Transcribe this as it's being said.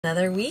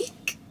Another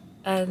week,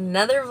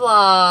 another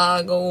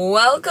vlog.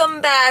 Welcome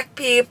back,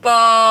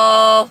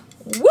 people.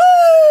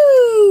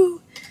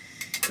 Woo!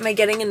 Am I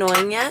getting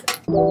annoying yet?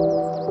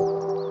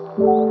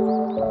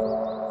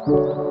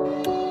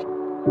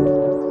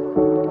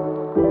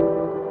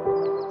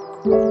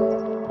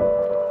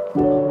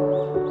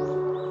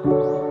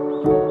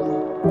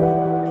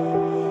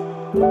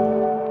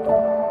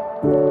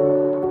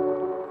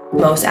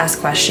 Most asked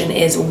question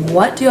is,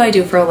 what do I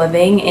do for a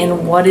living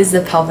and what is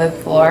the pelvic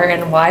floor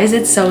and why is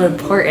it so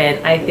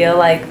important? I feel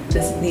like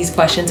these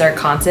questions are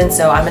constant,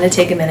 so I'm going to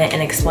take a minute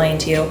and explain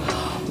to you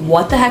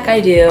what the heck I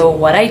do,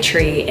 what I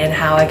treat, and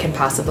how I can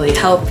possibly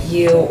help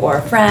you or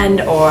a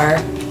friend or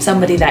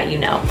somebody that you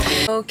know.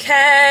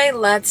 Okay,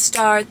 let's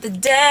start the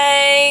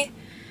day.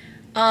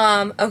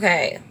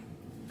 Okay,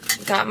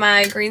 got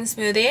my green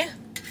smoothie.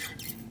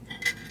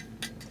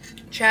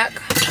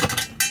 Check.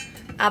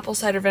 Apple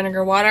cider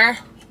vinegar water.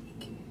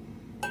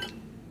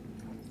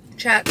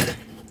 Check.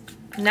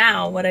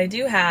 Now, what I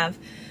do have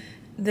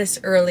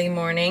this early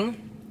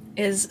morning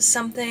is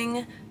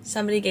something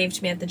somebody gave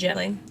to me at the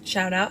gym.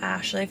 Shout out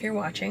Ashley if you're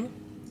watching.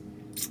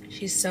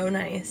 She's so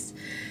nice.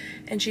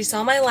 And she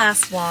saw my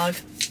last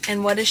vlog,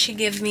 and what does she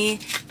give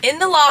me in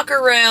the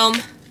locker room?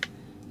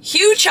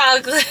 Hue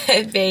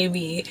chocolate,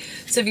 baby.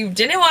 So if you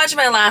didn't watch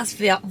my last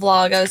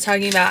vlog, I was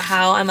talking about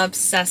how I'm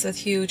obsessed with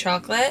Hue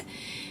chocolate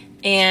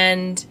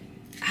and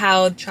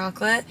how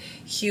chocolate,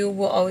 Hue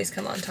will always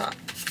come on top.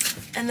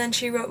 And then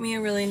she wrote me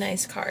a really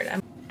nice card.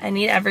 I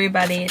need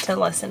everybody to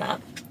listen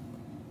up.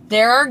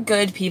 There are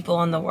good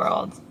people in the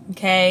world,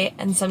 okay?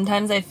 And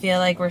sometimes I feel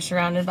like we're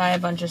surrounded by a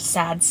bunch of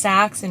sad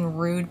sacks and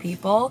rude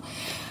people.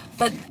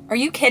 But are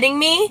you kidding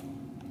me?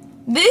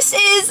 This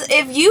is,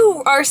 if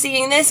you are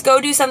seeing this, go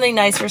do something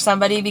nice for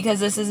somebody because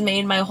this has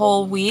made my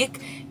whole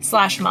week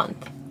 /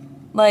 month.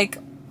 Like,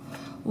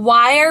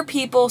 why are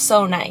people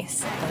so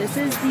nice? This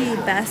is the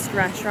best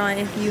restaurant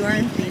if you are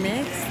in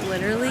Phoenix,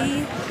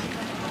 literally.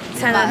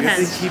 10 out of 10.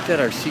 We should keep that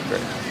our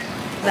secret.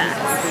 Best.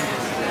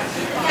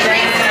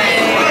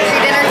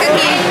 Dinner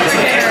cookie.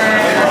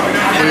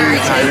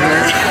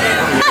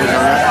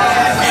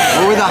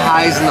 What were the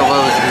highs and the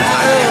lows of your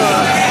time?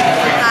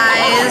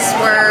 Highs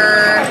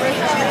were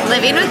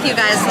living with you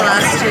guys the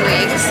last 2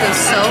 weeks. It was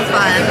so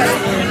fun.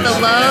 The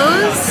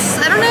lows,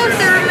 I don't know if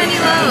there were many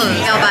lows.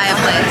 I'll buy a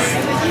place.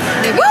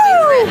 Maybe I'll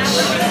be rich.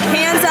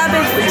 Hands up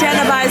if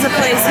Jenna buys a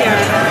place here.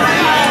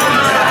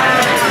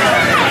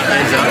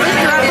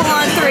 Thruple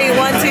on 3.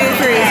 1, 2, 3.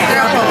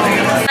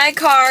 Thruple. My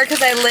car,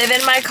 because I live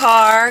in my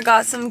car.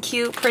 Got some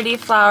cute, pretty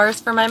flowers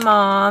for my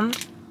mom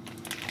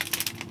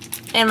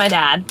and my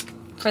dad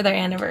for their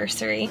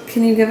anniversary.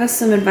 Can you give us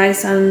some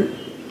advice on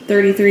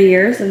 33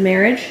 years of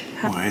marriage?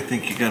 Well, I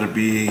think you got to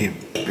be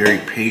very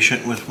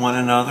patient with one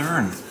another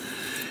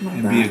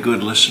and be a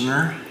good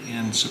listener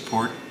and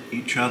support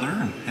each other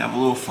and have a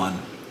little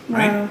fun,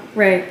 right? Wow.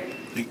 Right.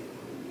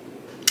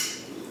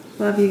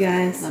 Love you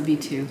guys. Love you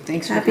too.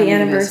 Thanks for Happy coming.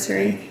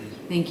 anniversary.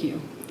 Thank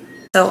you.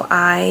 So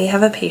I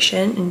have a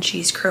patient and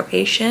she's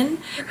Croatian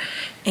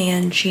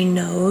and she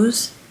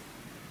knows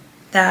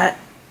that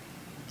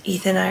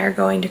Ethan and I are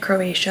going to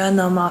Croatia and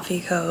the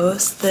Amalfi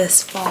Coast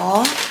this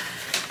fall.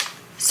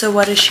 So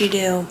what does she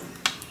do?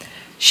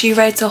 She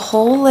writes a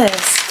whole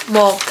list.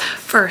 Well,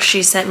 first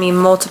she sent me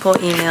multiple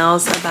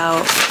emails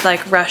about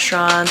like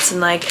restaurants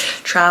and like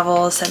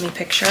travel, sent me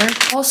pictures,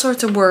 all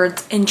sorts of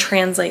words, and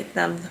translated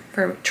them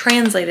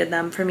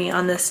for me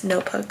on this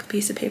notebook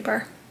piece of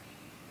paper.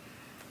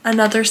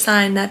 Another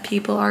sign that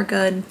people are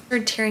good.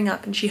 We're tearing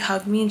up and she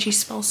hugged me and she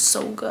smells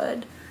so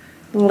good.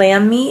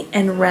 Lamb meat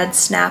and red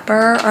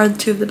snapper are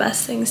two of the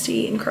best things to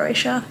eat in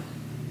Croatia.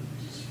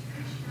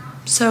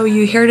 So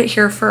you heard it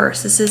here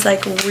first. This is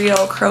like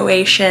real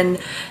Croatian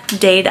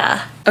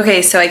data.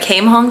 Okay, so I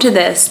came home to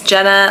this.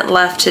 Jenna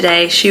left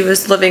today. She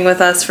was living with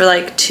us for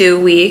like 2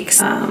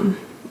 weeks.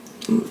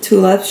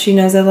 Tulips, she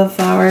knows I love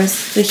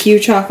flowers. The Hue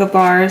chocolate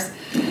bars.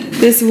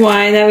 This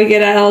wine that we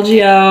get at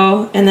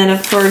LGO. And then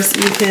of course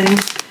Ethan,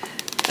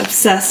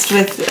 obsessed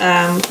with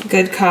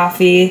good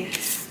coffee.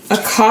 A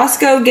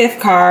Costco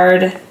gift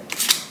card.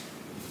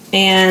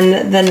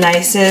 And the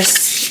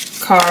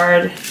nicest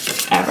card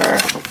ever.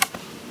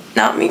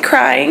 Not me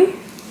crying.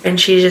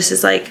 And she just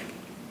is like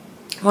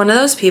one of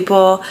those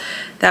people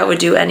that would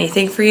do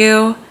anything for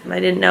you. I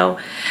didn't know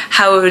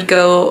how it would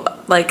go,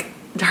 like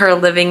her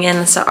living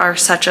in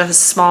such a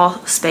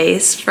small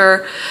space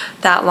for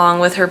that long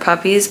with her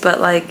puppies, but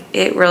like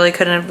it really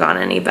couldn't have gone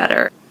any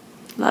better.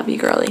 Love you,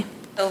 girly.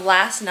 So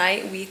last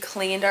night we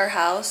cleaned our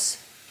house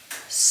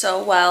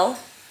so well.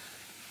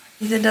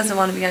 Ethan doesn't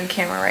want to be on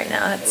camera right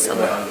now.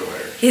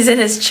 He's in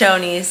his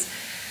chonies.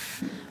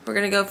 We're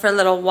gonna go for a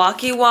little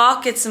walkie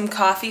walk, get some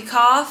coffee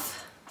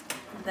cough,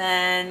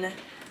 then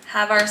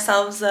have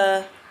ourselves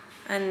a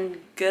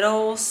good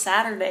old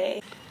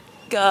Saturday.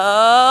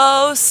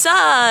 Go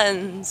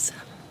Suns!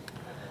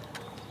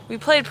 We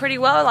played pretty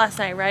well last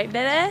night, right,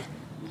 Biddy?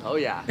 Oh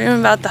yeah. Dream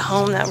about the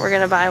home that we're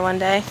gonna buy one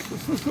day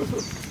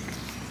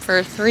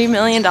for $3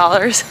 million.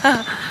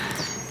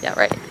 Yeah,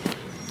 right.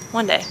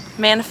 One day.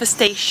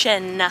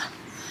 Manifestation.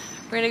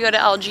 We're gonna go to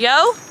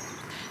LGO,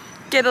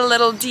 get a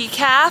little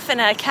decaf and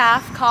a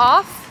calf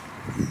cough.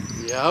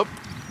 Yep.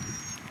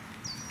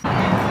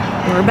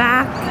 We're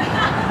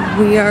back.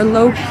 We are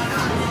low.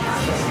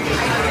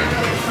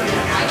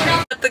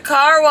 At the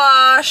car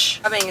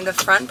wash. I mean, the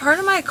front part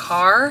of my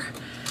car,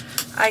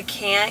 I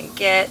can't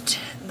get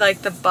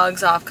like the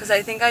bugs off because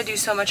I think I do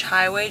so much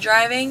highway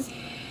driving.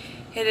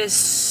 It is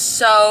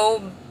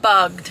so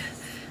bugged.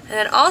 And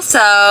then also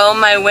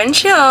my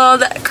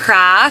windshield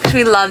cracked.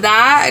 We love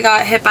that. I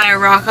got hit by a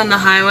rock on the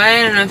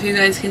highway. I don't know if you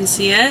guys can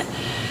see it.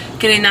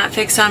 Getting that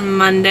fixed on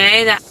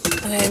Monday.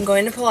 Okay, I'm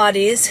going to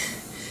Pilates.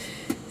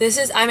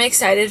 I'm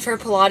excited for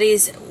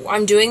Pilates.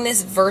 I'm doing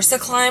this Versa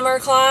Climber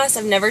class.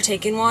 I've never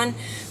taken one,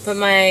 but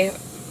my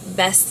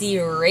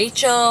bestie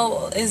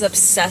Rachel is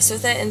obsessed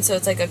with it, and so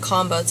it's like a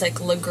combo. It's like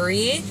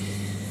Legree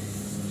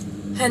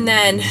and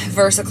then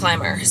Versa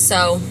Climber.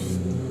 So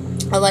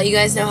I'll let you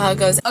guys know how it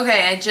goes.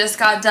 Okay, I just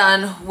got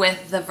done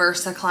with the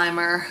Versa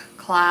Climber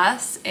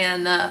class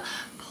and the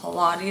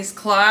Pilates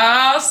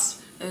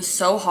class. It was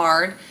so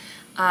hard.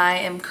 I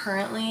am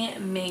currently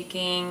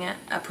making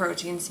a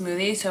protein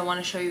smoothie, so I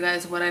want to show you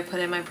guys what I put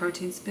in my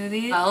protein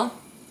smoothie. Well,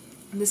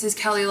 this is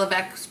Kelly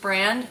LeVecq's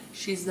brand.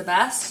 She's the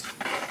best.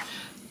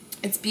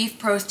 It's beef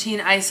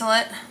protein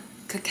isolate,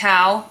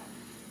 cacao,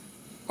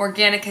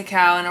 organic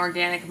cacao, and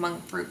organic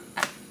monk fruit.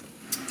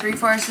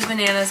 3/4 of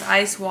bananas,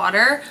 ice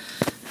water,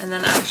 and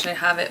then actually I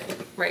have it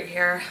right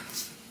here.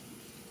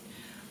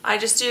 I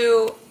just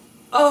do,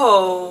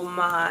 oh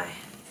my.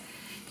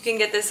 You can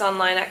get this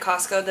online at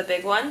Costco, the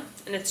big one,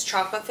 and it's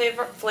chocolate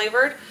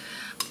flavored.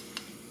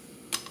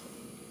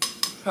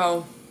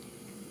 So,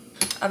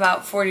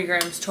 about 40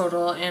 grams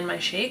total in my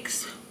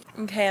shakes.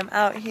 Okay, I'm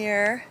out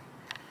here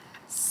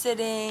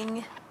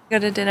sitting. Go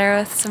to dinner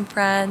with some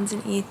friends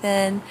and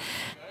Ethan.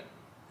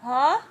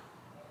 Huh?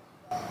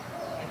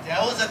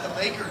 Adele is at the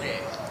Laker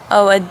game.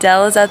 Oh,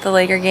 Adele is at the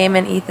Laker game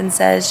and Ethan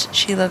says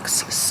she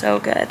looks so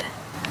good.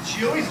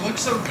 She always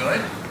looks so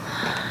good.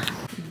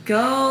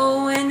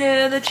 Going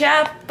to the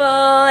chapel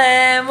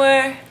and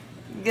we're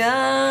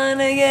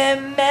gonna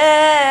get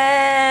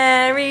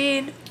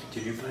married.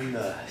 Did you find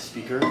the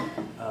speaker?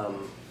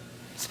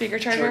 Speaker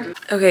charger?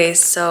 Okay,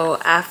 so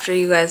after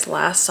you guys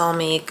last saw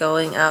me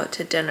going out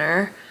to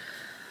dinner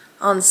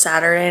on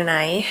Saturday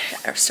night,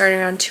 starting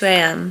around 2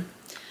 a.m.,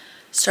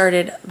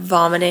 started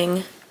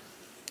vomiting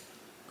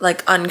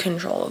like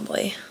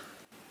uncontrollably.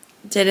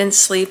 Didn't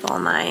sleep all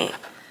night,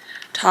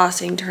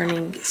 tossing,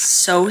 turning,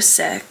 so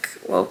sick.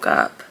 Woke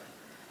up,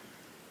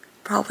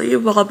 probably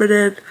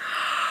vomited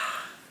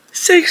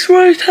 6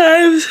 more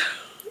times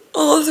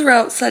all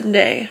throughout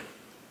Sunday.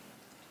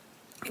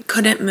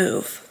 Couldn't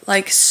move,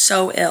 like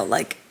so ill.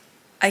 Like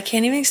I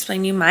can't even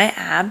explain to you, my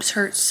abs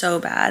hurt so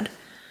bad.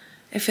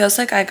 It feels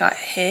like I got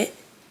hit,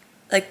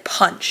 like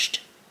punched,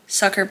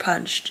 sucker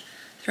punched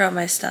throughout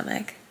my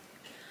stomach.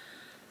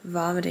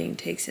 Vomiting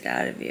takes it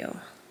out of you.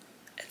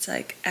 It's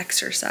like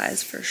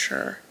exercise for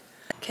sure.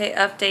 Okay,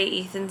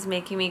 update. Ethan's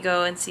making me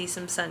go and see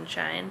some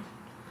sunshine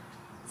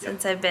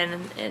since I've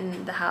been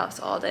in the house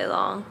all day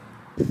long.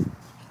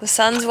 The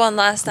Suns won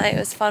last night. It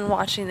was fun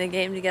watching the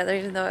game together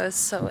even though I was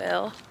so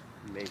ill.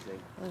 Amazing.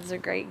 It was a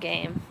great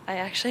game. I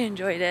actually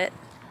enjoyed it.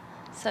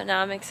 So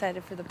now I'm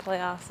excited for the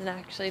playoffs and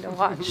actually to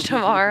watch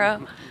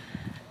tomorrow.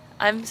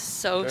 I'm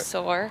so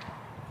sore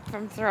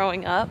from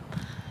throwing up.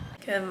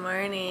 Good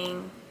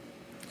morning.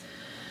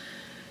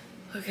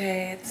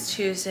 Okay, it's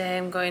Tuesday.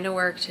 I'm going to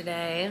work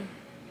today.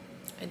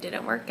 I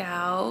didn't work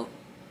out.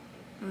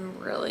 I'm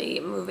really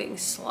moving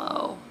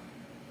slow.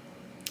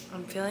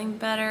 I'm feeling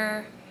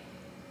better.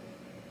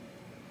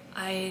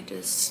 I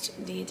just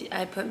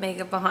I put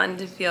makeup on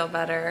to feel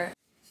better.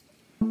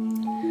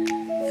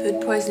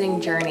 Food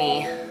poisoning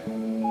journey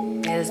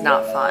is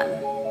not fun.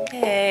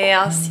 Hey,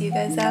 I'll see you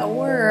guys at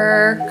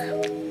work.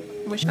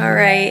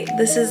 Alright,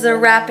 this is the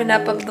wrapping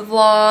up of the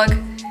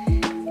vlog.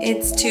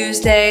 It's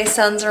Tuesday,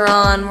 Suns are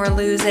on, we're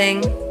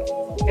losing.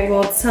 Okay,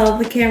 well, tell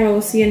the camera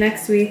we'll see you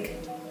next week.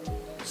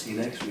 See you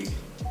next week.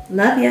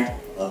 Love ya.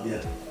 Love ya.